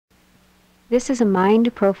This is a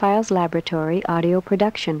Mind Profiles Laboratory audio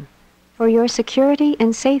production. For your security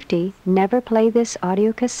and safety, never play this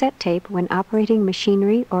audio cassette tape when operating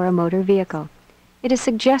machinery or a motor vehicle. It is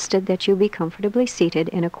suggested that you be comfortably seated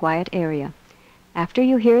in a quiet area. After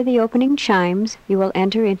you hear the opening chimes, you will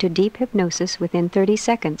enter into deep hypnosis within 30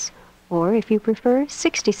 seconds, or if you prefer,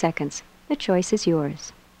 60 seconds. The choice is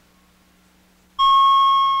yours.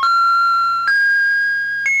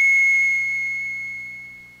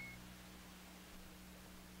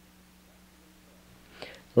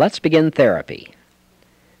 Let's begin therapy.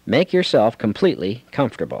 Make yourself completely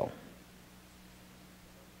comfortable.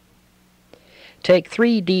 Take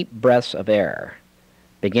 3 deep breaths of air,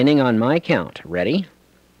 beginning on my count. Ready?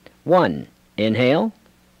 1, inhale.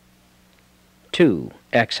 2,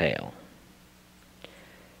 exhale.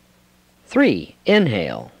 3,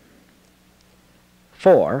 inhale.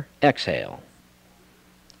 4, exhale.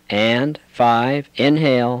 And 5,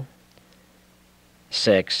 inhale.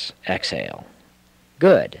 6, exhale.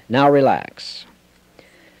 Good. Now relax.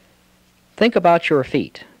 Think about your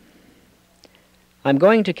feet. I'm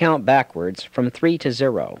going to count backwards from 3 to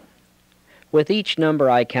 0. With each number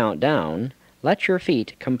I count down, let your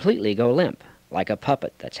feet completely go limp, like a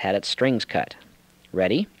puppet that's had its strings cut.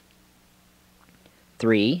 Ready?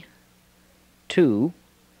 3, 2,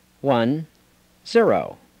 1,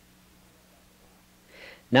 0.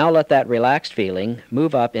 Now let that relaxed feeling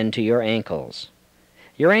move up into your ankles.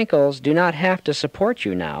 Your ankles do not have to support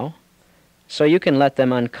you now, so you can let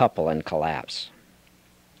them uncouple and collapse.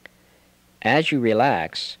 As you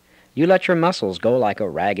relax, you let your muscles go like a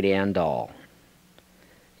Raggedy Ann doll.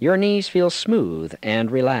 Your knees feel smooth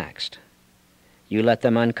and relaxed. You let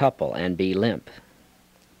them uncouple and be limp.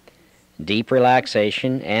 Deep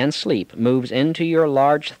relaxation and sleep moves into your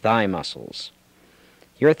large thigh muscles.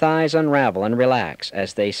 Your thighs unravel and relax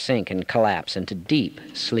as they sink and collapse into deep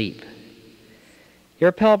sleep.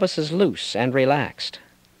 Your pelvis is loose and relaxed.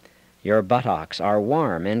 Your buttocks are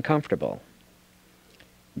warm and comfortable.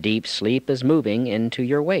 Deep sleep is moving into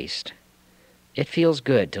your waist. It feels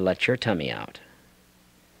good to let your tummy out.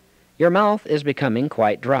 Your mouth is becoming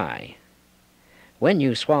quite dry. When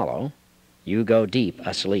you swallow, you go deep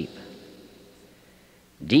asleep.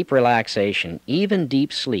 Deep relaxation, even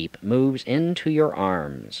deep sleep, moves into your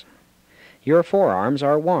arms. Your forearms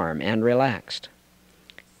are warm and relaxed.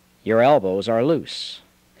 Your elbows are loose.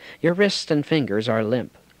 Your wrists and fingers are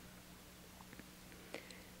limp.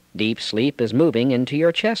 Deep sleep is moving into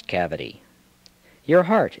your chest cavity. Your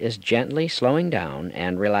heart is gently slowing down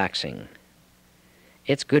and relaxing.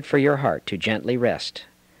 It's good for your heart to gently rest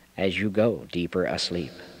as you go deeper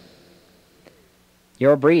asleep.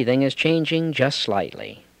 Your breathing is changing just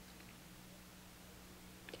slightly.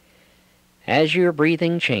 As your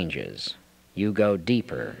breathing changes, you go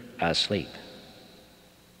deeper asleep.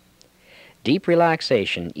 Deep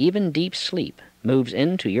relaxation, even deep sleep, moves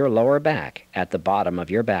into your lower back at the bottom of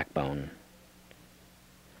your backbone.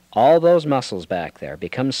 All those muscles back there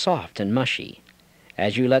become soft and mushy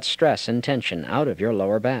as you let stress and tension out of your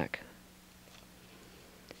lower back.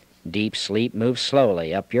 Deep sleep moves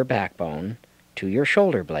slowly up your backbone to your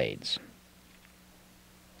shoulder blades.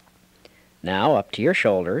 Now up to your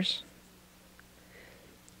shoulders,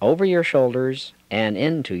 over your shoulders, and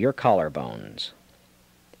into your collarbones.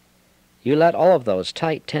 You let all of those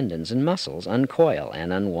tight tendons and muscles uncoil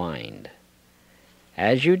and unwind.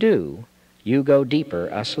 As you do, you go deeper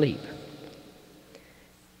asleep.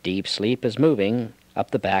 Deep sleep is moving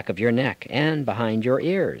up the back of your neck and behind your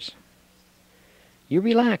ears. You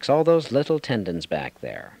relax all those little tendons back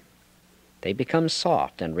there. They become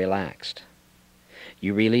soft and relaxed.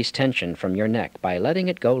 You release tension from your neck by letting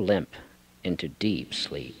it go limp into deep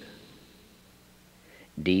sleep.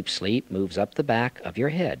 Deep sleep moves up the back of your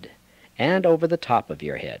head and over the top of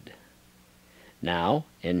your head. Now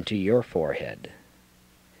into your forehead.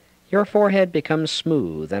 Your forehead becomes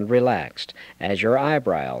smooth and relaxed as your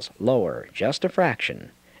eyebrows lower just a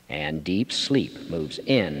fraction and deep sleep moves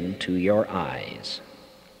into your eyes.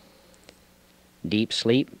 Deep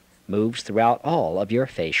sleep moves throughout all of your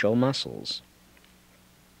facial muscles.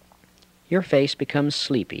 Your face becomes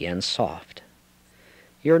sleepy and soft.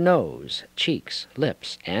 Your nose, cheeks,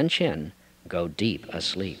 lips, and chin go deep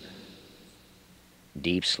asleep.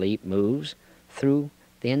 Deep sleep moves through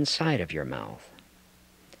the inside of your mouth.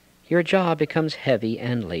 Your jaw becomes heavy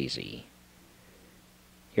and lazy.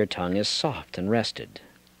 Your tongue is soft and rested.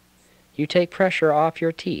 You take pressure off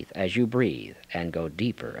your teeth as you breathe and go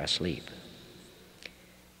deeper asleep.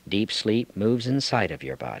 Deep sleep moves inside of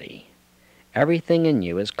your body. Everything in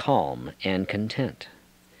you is calm and content.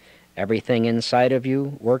 Everything inside of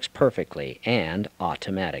you works perfectly and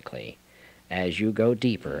automatically as you go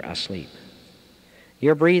deeper asleep.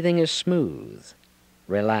 Your breathing is smooth,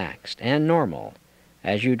 relaxed, and normal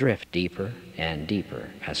as you drift deeper and deeper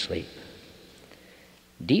asleep.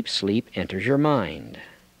 Deep sleep enters your mind.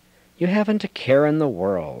 You haven't a care in the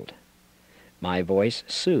world. My voice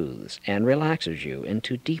soothes and relaxes you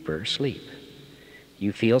into deeper sleep.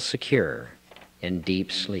 You feel secure in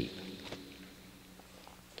deep sleep.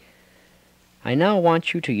 I now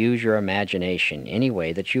want you to use your imagination any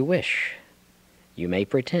way that you wish. You may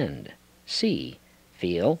pretend, see,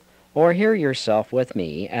 feel, or hear yourself with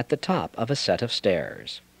me at the top of a set of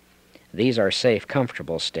stairs. These are safe,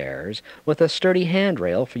 comfortable stairs with a sturdy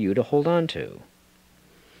handrail for you to hold on to.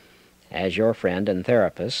 As your friend and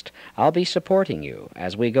therapist, I'll be supporting you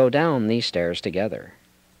as we go down these stairs together.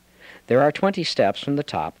 There are 20 steps from the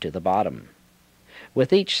top to the bottom.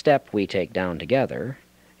 With each step we take down together,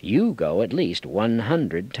 you go at least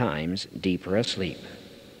 100 times deeper asleep.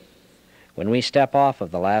 When we step off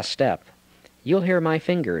of the last step, you'll hear my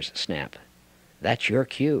fingers snap. That's your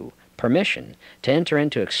cue, permission to enter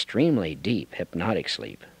into extremely deep hypnotic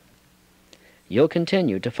sleep. You'll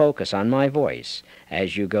continue to focus on my voice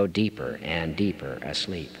as you go deeper and deeper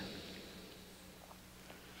asleep.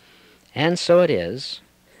 And so it is,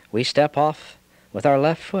 we step off with our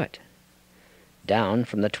left foot, down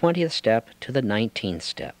from the 20th step to the 19th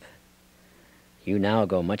step. You now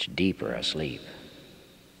go much deeper asleep.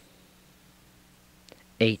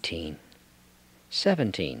 18,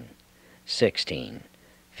 17, 16,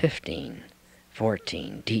 15,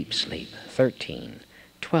 14, deep sleep. 13,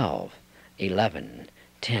 12, 11,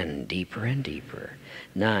 10, deeper and deeper.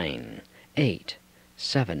 9, 8,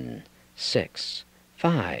 7, 6,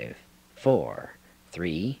 5, 4,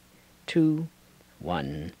 3, 2,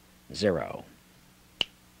 1, 0.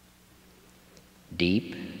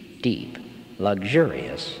 Deep, deep,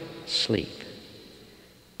 luxurious sleep.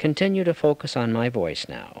 Continue to focus on my voice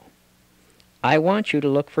now. I want you to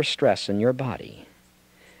look for stress in your body.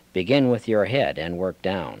 Begin with your head and work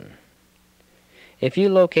down. If you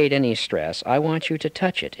locate any stress, I want you to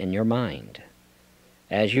touch it in your mind.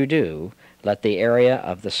 As you do, let the area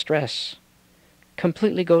of the stress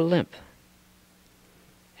completely go limp,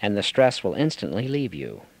 and the stress will instantly leave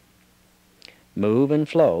you. Move and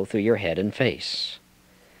flow through your head and face.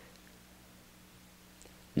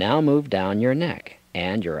 Now move down your neck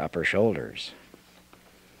and your upper shoulders.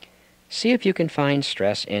 See if you can find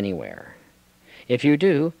stress anywhere. If you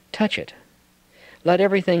do, touch it. Let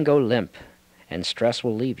everything go limp, and stress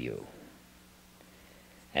will leave you.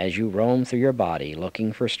 As you roam through your body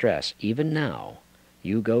looking for stress, even now,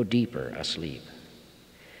 you go deeper asleep.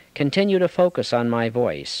 Continue to focus on my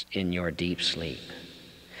voice in your deep sleep.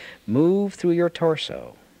 Move through your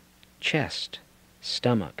torso, chest,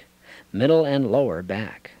 stomach, middle and lower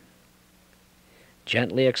back.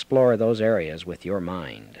 Gently explore those areas with your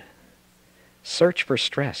mind. Search for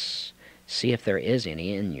stress. See if there is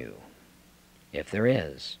any in you. If there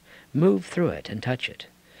is, move through it and touch it,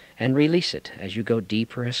 and release it as you go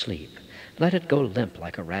deeper asleep. Let it go limp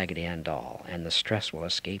like a Raggedy Ann doll, and the stress will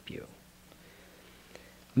escape you.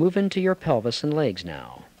 Move into your pelvis and legs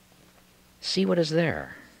now. See what is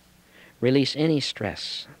there. Release any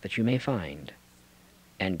stress that you may find,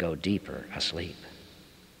 and go deeper asleep.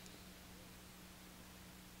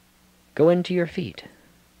 Go into your feet.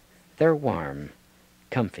 They're warm,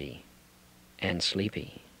 comfy, and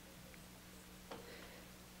sleepy.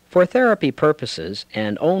 For therapy purposes,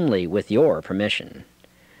 and only with your permission,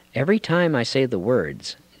 every time I say the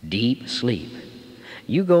words, deep sleep,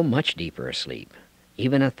 you go much deeper asleep,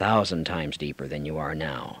 even 1,000 times deeper than you are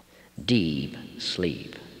now. Deep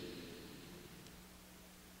sleep.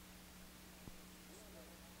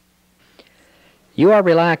 You are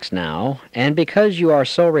relaxed now, and because you are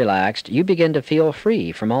so relaxed, you begin to feel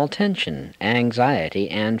free from all tension, anxiety,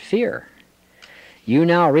 and fear. You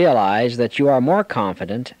now realize that you are more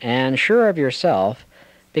confident and sure of yourself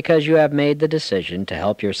because you have made the decision to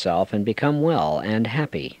help yourself and become well and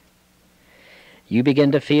happy. You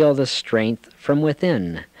begin to feel the strength from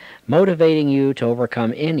within, motivating you to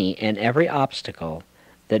overcome any and every obstacle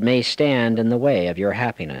that may stand in the way of your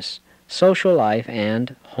happiness, social life,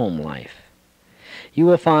 and home life. You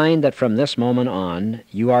will find that from this moment on,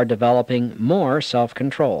 you are developing more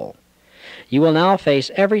self-control. You will now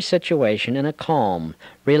face every situation in a calm,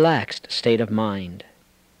 relaxed state of mind.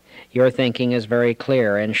 Your thinking is very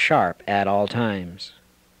clear and sharp at all times.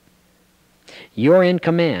 You're in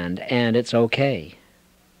command, and it's okay.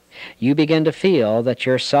 You begin to feel that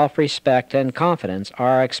your self-respect and confidence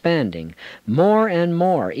are expanding more and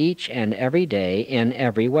more each and every day in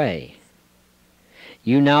every way.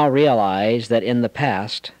 You now realize that in the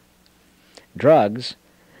past, drugs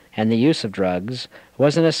and the use of drugs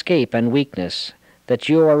was an escape and weakness that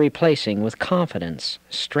you are replacing with confidence,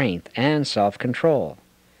 strength, and self-control.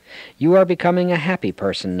 You are becoming a happy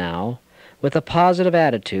person now, with a positive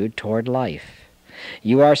attitude toward life.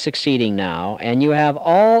 You are succeeding now, and you have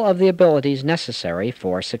all of the abilities necessary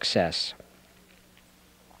for success.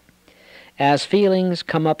 As feelings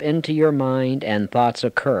come up into your mind and thoughts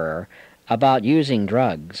occur about using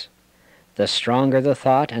drugs, the stronger the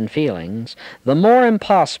thought and feelings, the more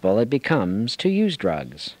impossible it becomes to use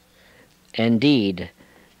drugs. Indeed,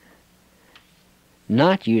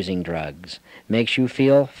 not using drugs makes you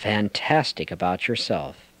feel fantastic about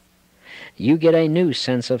yourself. You get a new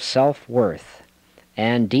sense of self-worth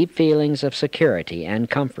and deep feelings of security and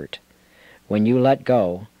comfort when you let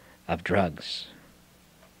go of drugs.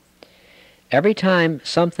 Every time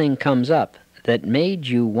something comes up that made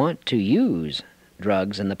you want to use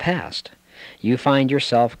drugs in the past, you find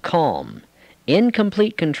yourself calm, in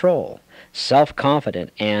complete control,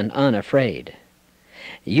 self-confident, and unafraid.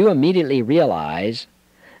 You immediately realize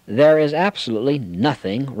there is absolutely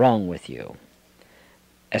nothing wrong with you.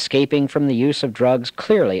 Escaping from the use of drugs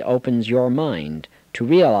clearly opens your mind to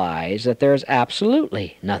realize that there is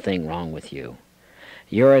absolutely nothing wrong with you.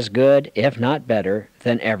 You're as good, if not better,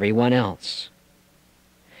 than everyone else.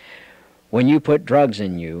 When you put drugs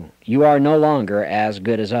in you, you are no longer as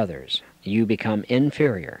good as others. You become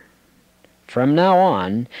inferior. From now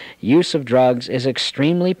on, use of drugs is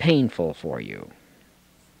extremely painful for you.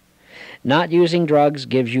 Not using drugs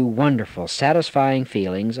gives you wonderful, satisfying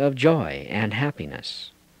feelings of joy and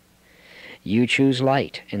happiness. You choose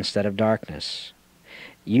light instead of darkness.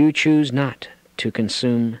 You choose not to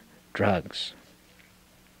consume drugs.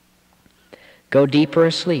 Go deeper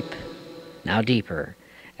asleep, now deeper,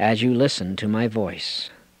 as you listen to my voice.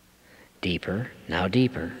 Deeper, now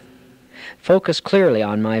deeper. Focus clearly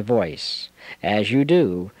on my voice. As you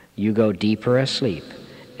do, you go deeper asleep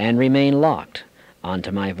and remain locked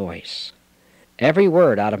onto my voice. Every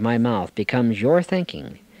word out of my mouth becomes your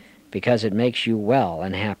thinking because it makes you well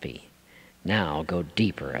and happy. Now go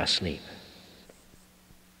deeper asleep.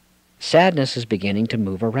 Sadness is beginning to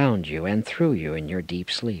move around you and through you in your deep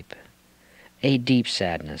sleep. A deep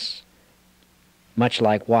sadness, much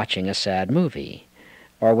like watching a sad movie,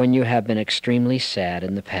 or when you have been extremely sad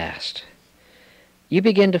in the past. You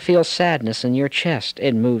begin to feel sadness in your chest.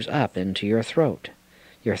 It moves up into your throat.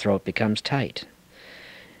 Your throat becomes tight.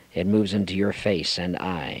 It moves into your face and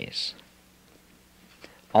eyes.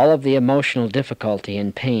 All of the emotional difficulty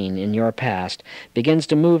and pain in your past begins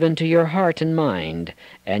to move into your heart and mind,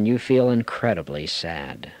 and you feel incredibly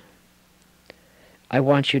sad. I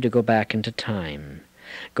want you to go back into time.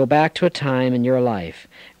 Go back to a time in your life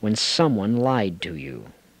when someone lied to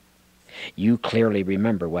you. You clearly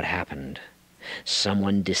remember what happened.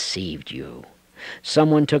 Someone deceived you.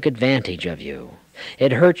 Someone took advantage of you.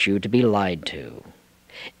 It hurt you to be lied to.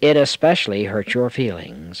 It especially hurt your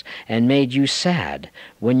feelings and made you sad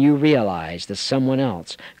when you realized that someone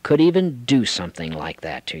else could even do something like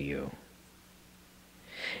that to you.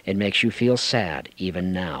 It makes you feel sad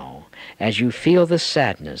even now. As you feel the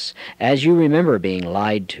sadness, as you remember being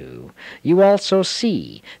lied to, you also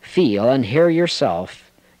see, feel, and hear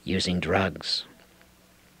yourself using drugs.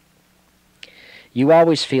 You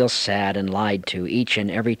always feel sad and lied to each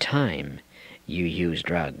and every time you use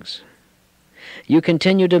drugs. You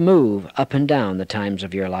continue to move up and down the times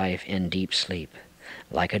of your life in deep sleep,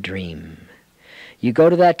 like a dream. You go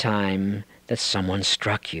to that time that someone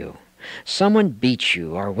struck you. Someone beat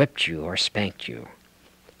you or whipped you or spanked you.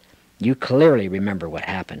 You clearly remember what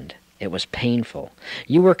happened. It was painful.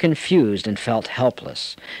 You were confused and felt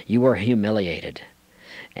helpless. You were humiliated,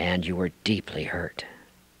 and you were deeply hurt.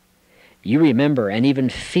 You remember and even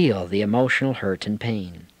feel the emotional hurt and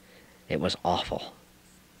pain. It was awful.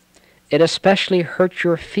 It especially hurt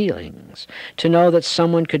your feelings to know that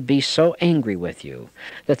someone could be so angry with you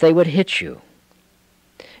that they would hit you.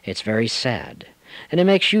 It's very sad, and it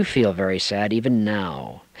makes you feel very sad even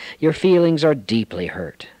now. Your feelings are deeply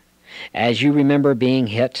hurt. As you remember being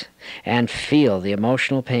hit and feel the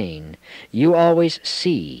emotional pain, you always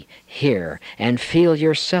see, hear, and feel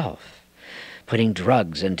yourself putting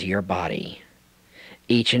drugs into your body.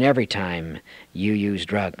 Each and every time you use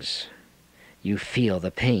drugs, you feel the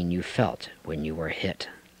pain you felt when you were hit.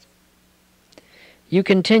 You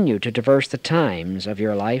continue to traverse the times of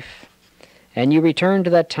your life, and you return to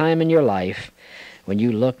that time in your life when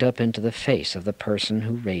you looked up into the face of the person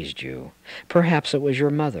who raised you. Perhaps it was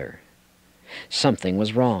your mother. Something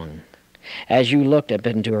was wrong. As you looked up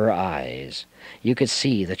into her eyes, you could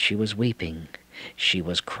see that she was weeping. She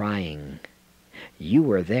was crying. You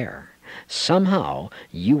were there. Somehow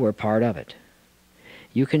you were part of it.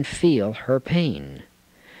 You can feel her pain.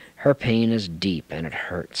 Her pain is deep and it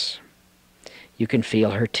hurts. You can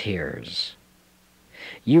feel her tears.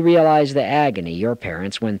 You realize the agony your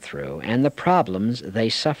parents went through and the problems they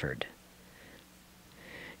suffered.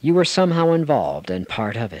 You were somehow involved and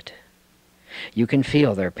part of it. You can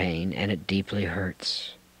feel their pain and it deeply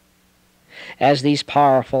hurts. As these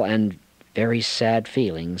powerful and very sad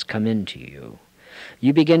feelings come into you,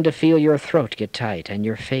 you begin to feel your throat get tight and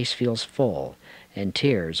your face feels full and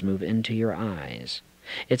tears move into your eyes.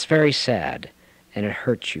 It's very sad and it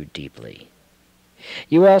hurts you deeply.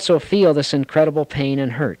 You also feel this incredible pain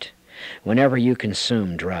and hurt whenever you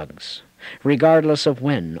consume drugs, regardless of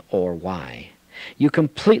when or why. You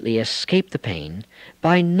completely escape the pain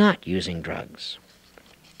by not using drugs.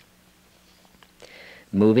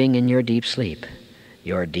 Moving in your deep sleep,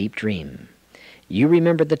 your deep dream, you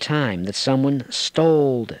remember the time that someone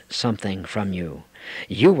stole something from you.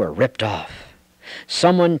 You were ripped off.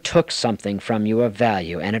 Someone took something from you of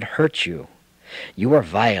value and it hurt you. You were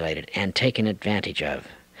violated and taken advantage of.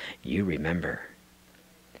 You remember.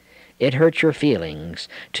 It hurt your feelings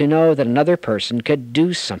to know that another person could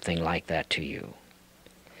do something like that to you.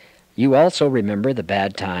 You also remember the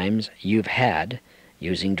bad times you've had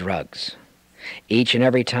using drugs. Each and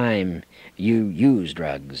every time you use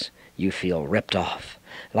drugs, you feel ripped off,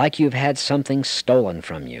 like you've had something stolen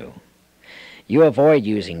from you. You avoid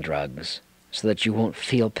using drugs so that you won't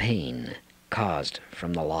feel pain caused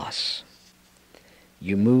from the loss.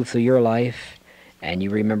 You move through your life, and you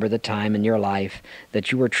remember the time in your life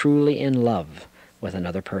that you were truly in love with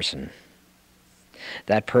another person.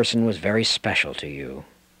 That person was very special to you.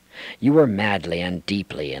 You were madly and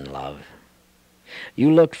deeply in love.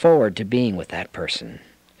 You looked forward to being with that person.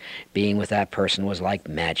 Being with that person was like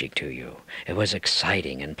magic to you. It was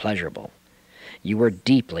exciting and pleasurable. You were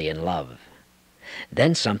deeply in love.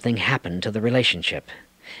 Then something happened to the relationship.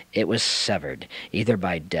 It was severed, either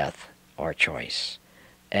by death or choice,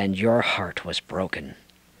 and your heart was broken.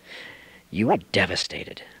 You were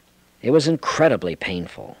devastated. It was incredibly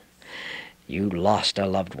painful. You lost a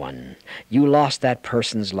loved one. You lost that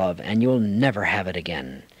person's love, and you'll never have it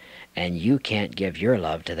again. And you can't give your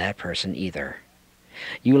love to that person either.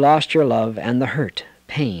 You lost your love, and the hurt,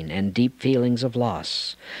 pain, and deep feelings of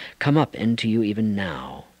loss come up into you even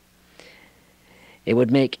now. It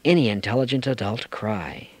would make any intelligent adult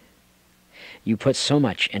cry. You put so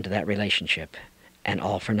much into that relationship, and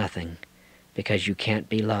all for nothing, because you can't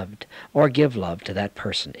be loved or give love to that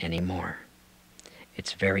person anymore.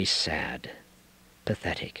 It's very sad,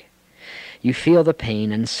 pathetic. You feel the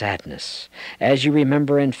pain and sadness as you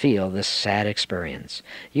remember and feel this sad experience.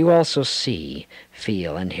 You also see,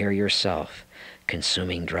 feel, and hear yourself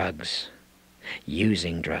consuming drugs,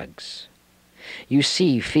 using drugs. You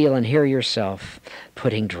see, feel, and hear yourself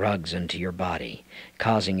putting drugs into your body,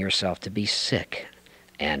 causing yourself to be sick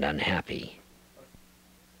and unhappy.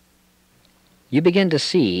 You begin to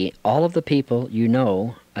see all of the people you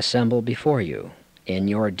know assemble before you in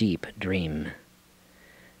your deep dream.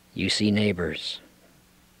 You see neighbors,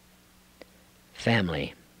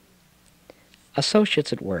 family,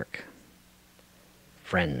 associates at work,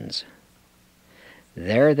 friends.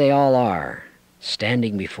 There they all are,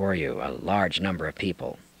 standing before you, a large number of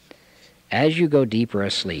people. As you go deeper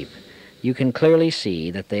asleep, you can clearly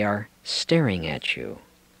see that they are staring at you.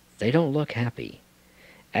 They don't look happy.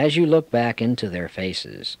 As you look back into their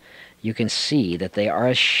faces, you can see that they are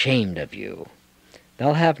ashamed of you.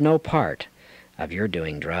 They'll have no part of your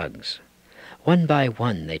doing drugs. One by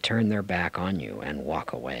one, they turn their back on you and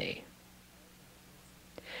walk away.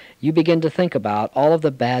 You begin to think about all of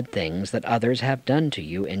the bad things that others have done to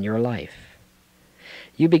you in your life.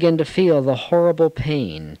 You begin to feel the horrible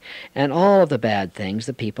pain and all of the bad things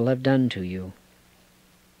that people have done to you.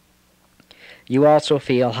 You also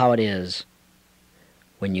feel how it is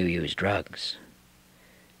when you use drugs.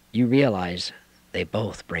 You realize they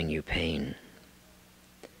both bring you pain.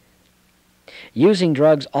 Using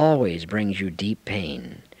drugs always brings you deep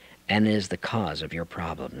pain and is the cause of your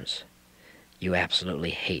problems. You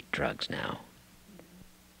absolutely hate drugs now.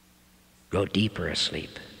 Go deeper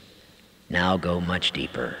asleep. Now go much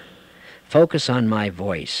deeper. Focus on my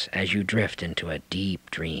voice as you drift into a deep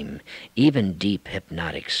dream, even deep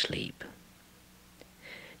hypnotic sleep.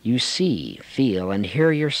 You see, feel, and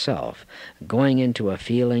hear yourself going into a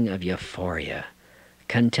feeling of euphoria,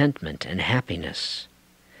 contentment, and happiness.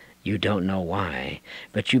 You don't know why,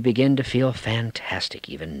 but you begin to feel fantastic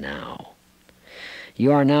even now.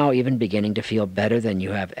 You are now even beginning to feel better than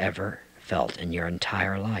you have ever felt in your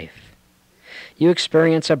entire life. You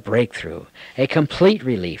experience a breakthrough, a complete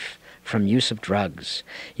relief from use of drugs.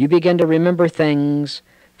 You begin to remember things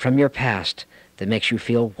from your past that makes you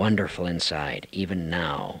feel wonderful inside, even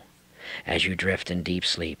now. as you drift in deep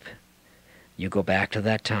sleep. You go back to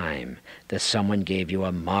that time that someone gave you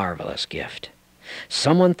a marvelous gift.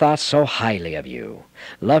 Someone thought so highly of you,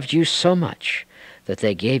 loved you so much, that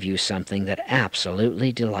they gave you something that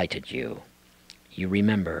absolutely delighted you. You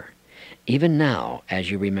remember. Even now,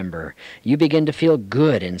 as you remember, you begin to feel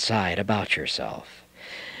good inside about yourself.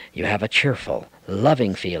 You have a cheerful,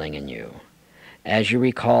 loving feeling in you. As you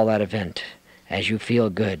recall that event, as you feel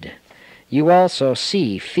good, you also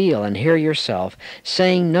see, feel, and hear yourself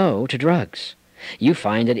saying no to drugs. You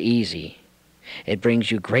find it easy. It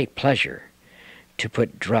brings you great pleasure to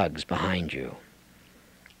put drugs behind you.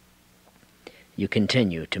 You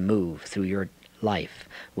continue to move through your life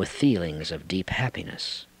with feelings of deep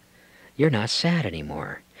happiness. You're not sad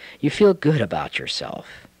anymore. You feel good about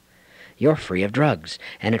yourself. You're free of drugs,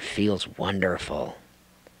 and it feels wonderful.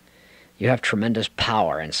 You have tremendous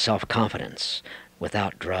power and self-confidence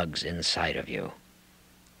without drugs inside of you.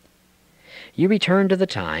 You return to the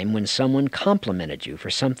time when someone complimented you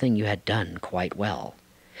for something you had done quite well.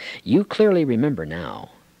 You clearly remember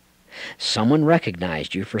now. Someone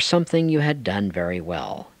recognized you for something you had done very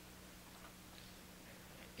well.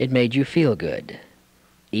 It made you feel good,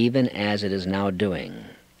 even as it is now doing,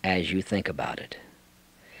 as you think about it.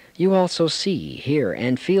 You also see, hear,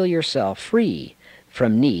 and feel yourself free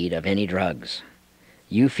from need of any drugs.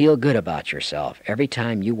 You feel good about yourself every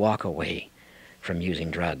time you walk away from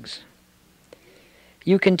using drugs.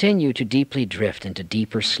 You continue to deeply drift into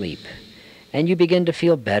deeper sleep, and you begin to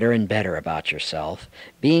feel better and better about yourself,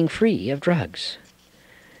 being free of drugs.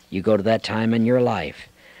 You go to that time in your life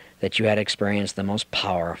that you had experienced the most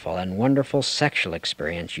powerful and wonderful sexual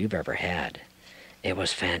experience you've ever had. It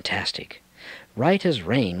was fantastic, right as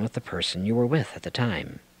rain with the person you were with at the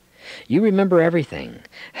time. You remember everything,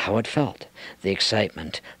 how it felt, the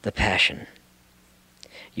excitement, the passion.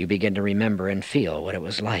 You begin to remember and feel what it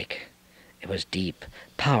was like. It was deep,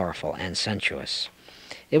 powerful, and sensuous.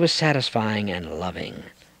 It was satisfying and loving,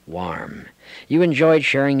 warm. You enjoyed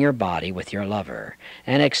sharing your body with your lover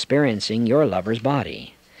and experiencing your lover's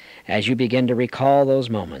body. As you begin to recall those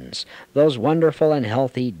moments, those wonderful and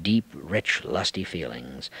healthy, deep, rich, lusty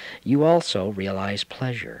feelings, you also realize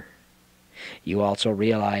pleasure. You also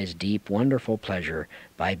realize deep, wonderful pleasure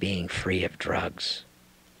by being free of drugs.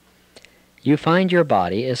 You find your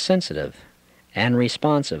body is sensitive and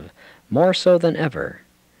responsive, more so than ever,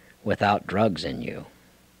 without drugs in you.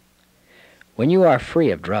 When you are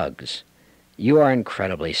free of drugs, you are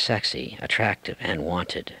incredibly sexy, attractive, and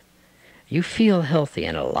wanted. You feel healthy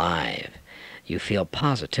and alive. You feel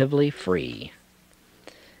positively free.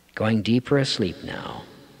 Going deeper asleep now.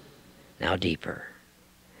 Now deeper.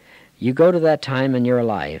 You go to that time in your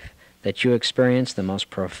life that you experience the most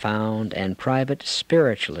profound and private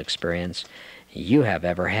spiritual experience you have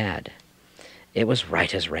ever had. It was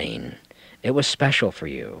right as rain. It was special for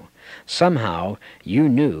you. Somehow you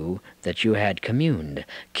knew that you had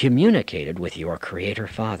communicated with your Creator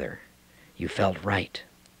Father. You felt right,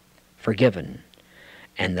 forgiven,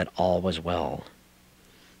 and that all was well.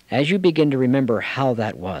 As you begin to remember how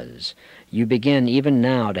that was, you begin even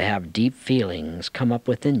now to have deep feelings come up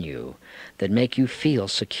within you that make you feel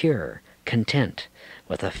secure, content,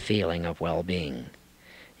 with a feeling of well-being.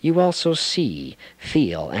 You also see,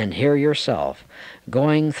 feel, and hear yourself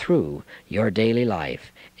going through your daily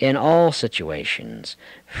life in all situations,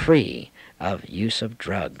 free of use of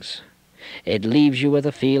drugs. It leaves you with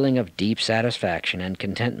a feeling of deep satisfaction and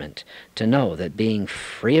contentment to know that being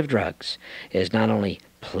free of drugs is not only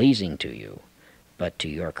pleasing to you, but to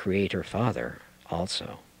your Creator Father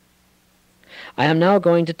also. I am now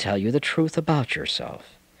going to tell you the truth about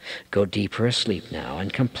yourself. Go deeper asleep now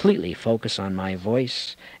and completely focus on my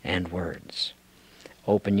voice and words.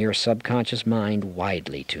 Open your subconscious mind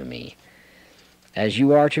widely to me, as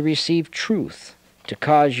you are to receive truth to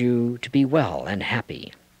cause you to be well and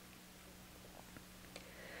happy.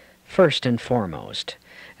 First and foremost,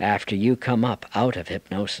 after you come up out of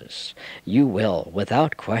hypnosis, you will,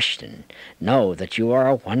 without question, know that you are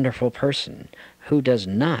a wonderful person who does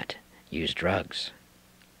not use drugs.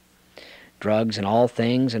 Drugs and all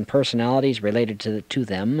things and personalities related to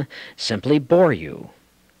them simply bore you.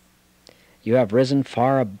 You have risen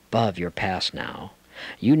far above your past now.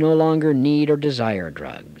 You no longer need or desire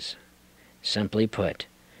drugs. Simply put,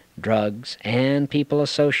 drugs and people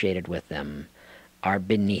associated with them are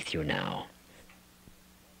beneath you now.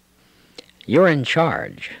 You're in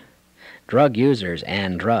charge. Drug users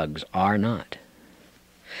and drugs are not.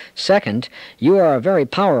 Second, you are a very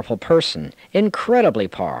powerful person, incredibly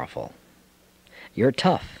powerful. You're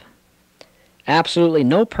tough. Absolutely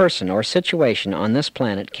no person or situation on this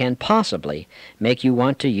planet can possibly make you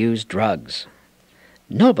want to use drugs.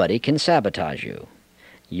 Nobody can sabotage you.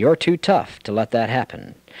 You're too tough to let that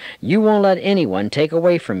happen. You won't let anyone take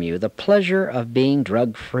away from you the pleasure of being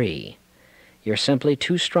drug-free. You're simply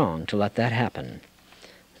too strong to let that happen.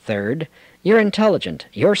 Third, you're intelligent,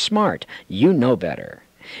 you're smart, you know better.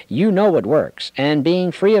 You know what works, and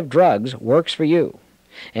being free of drugs works for you.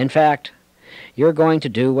 In fact, you're going to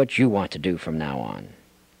do what you want to do from now on.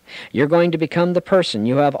 You're going to become the person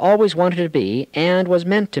you have always wanted to be and was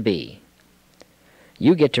meant to be.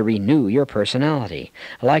 You get to renew your personality,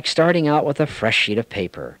 like starting out with a fresh sheet of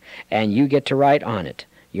paper, and you get to write on it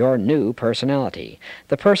your new personality,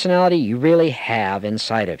 the personality you really have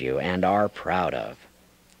inside of you and are proud of.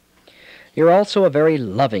 You're also a very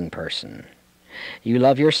loving person. You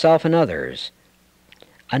love yourself and others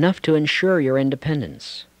enough to ensure your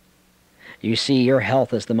independence. You see your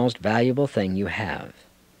health as the most valuable thing you have.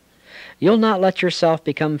 You'll not let yourself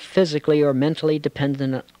become physically or mentally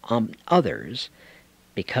dependent on others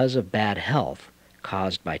because of bad health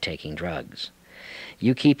caused by taking drugs.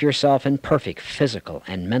 You keep yourself in perfect physical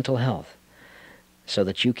and mental health so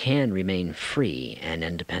that you can remain free and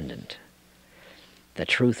independent. The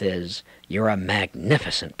truth is, you're a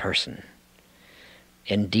magnificent person.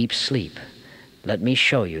 In deep sleep, let me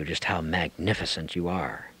show you just how magnificent you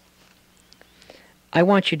are. I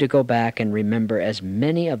want you to go back and remember as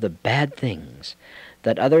many of the bad things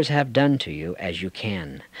that others have done to you as you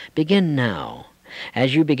can. Begin now.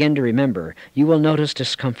 As you begin to remember, you will notice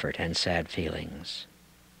discomfort and sad feelings.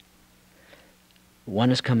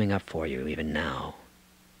 One is coming up for you even now.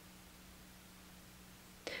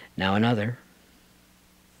 Now another.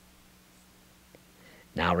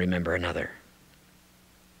 Now remember another.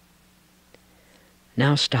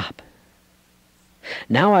 Now stop.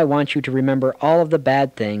 Now I want you to remember all of the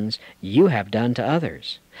bad things you have done to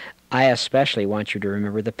others. I especially want you to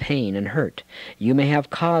remember the pain and hurt you may have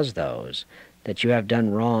caused those that you have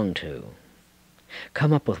done wrong to.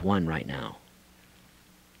 Come up with one right now.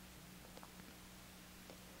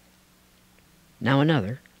 Now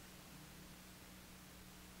another.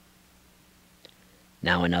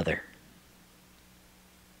 Now another.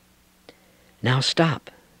 Now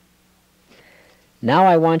stop. Now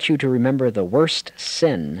I want you to remember the worst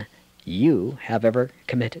sin you have ever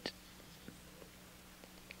committed.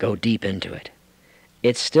 Go deep into it.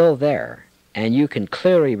 It's still there, and you can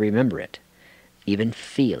clearly remember it, even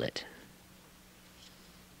feel it.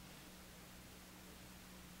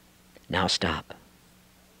 Now stop.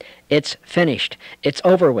 It's finished. It's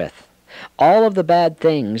over with. All of the bad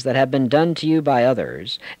things that have been done to you by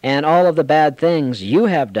others, and all of the bad things you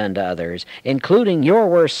have done to others, including your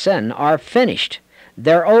worst sin, are finished.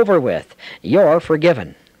 They're over with. You're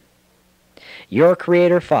forgiven. Your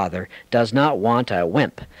Creator Father does not want a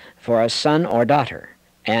wimp for a son or daughter,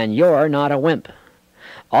 and you're not a wimp.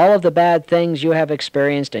 All of the bad things you have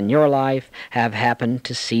experienced in your life have happened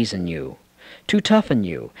to season you, to toughen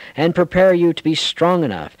you, and prepare you to be strong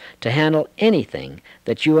enough to handle anything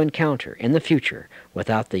that you encounter in the future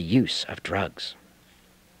without the use of drugs.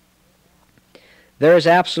 There is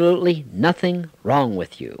absolutely nothing wrong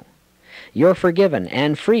with you. You're forgiven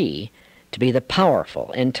and free to be the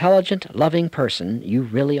powerful, intelligent, loving person you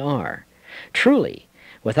really are. Truly,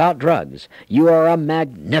 without drugs, you are a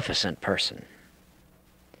magnificent person.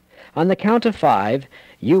 On the count of 5,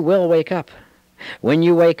 you will wake up. When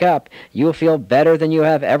you wake up, you'll feel better than you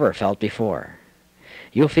have ever felt before.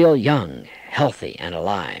 You'll feel young, healthy, and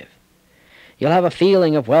alive. You'll have a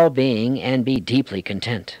feeling of well-being and be deeply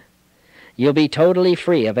content. You'll be totally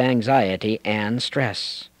free of anxiety and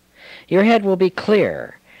stress. Your head will be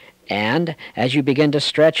clear, and as you begin to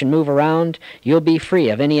stretch and move around, you'll be free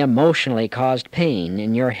of any emotionally caused pain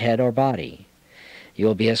in your head or body.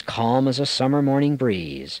 You'll be as calm as a summer morning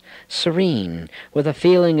breeze, serene, with a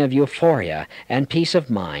feeling of euphoria and peace of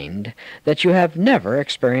mind that you have never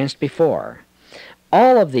experienced before.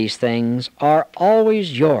 All of these things are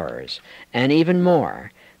always yours, and even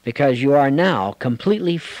more, because you are now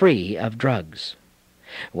completely free of drugs.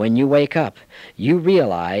 When you wake up, you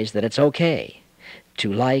realize that it's okay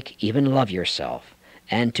to like, even love yourself,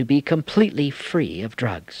 and to be completely free of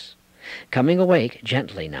drugs. Coming awake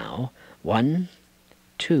gently now. 1,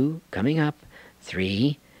 2, coming up.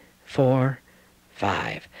 3, 4,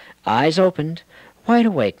 5. Eyes opened, wide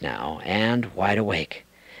awake now, and wide awake.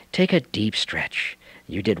 Take a deep stretch.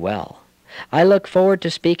 You did well. I look forward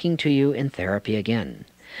to speaking to you in therapy again.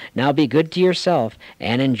 Now be good to yourself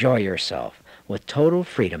and enjoy yourself with total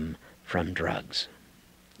freedom from drugs.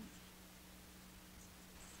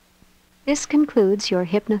 This concludes your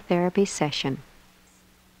hypnotherapy session.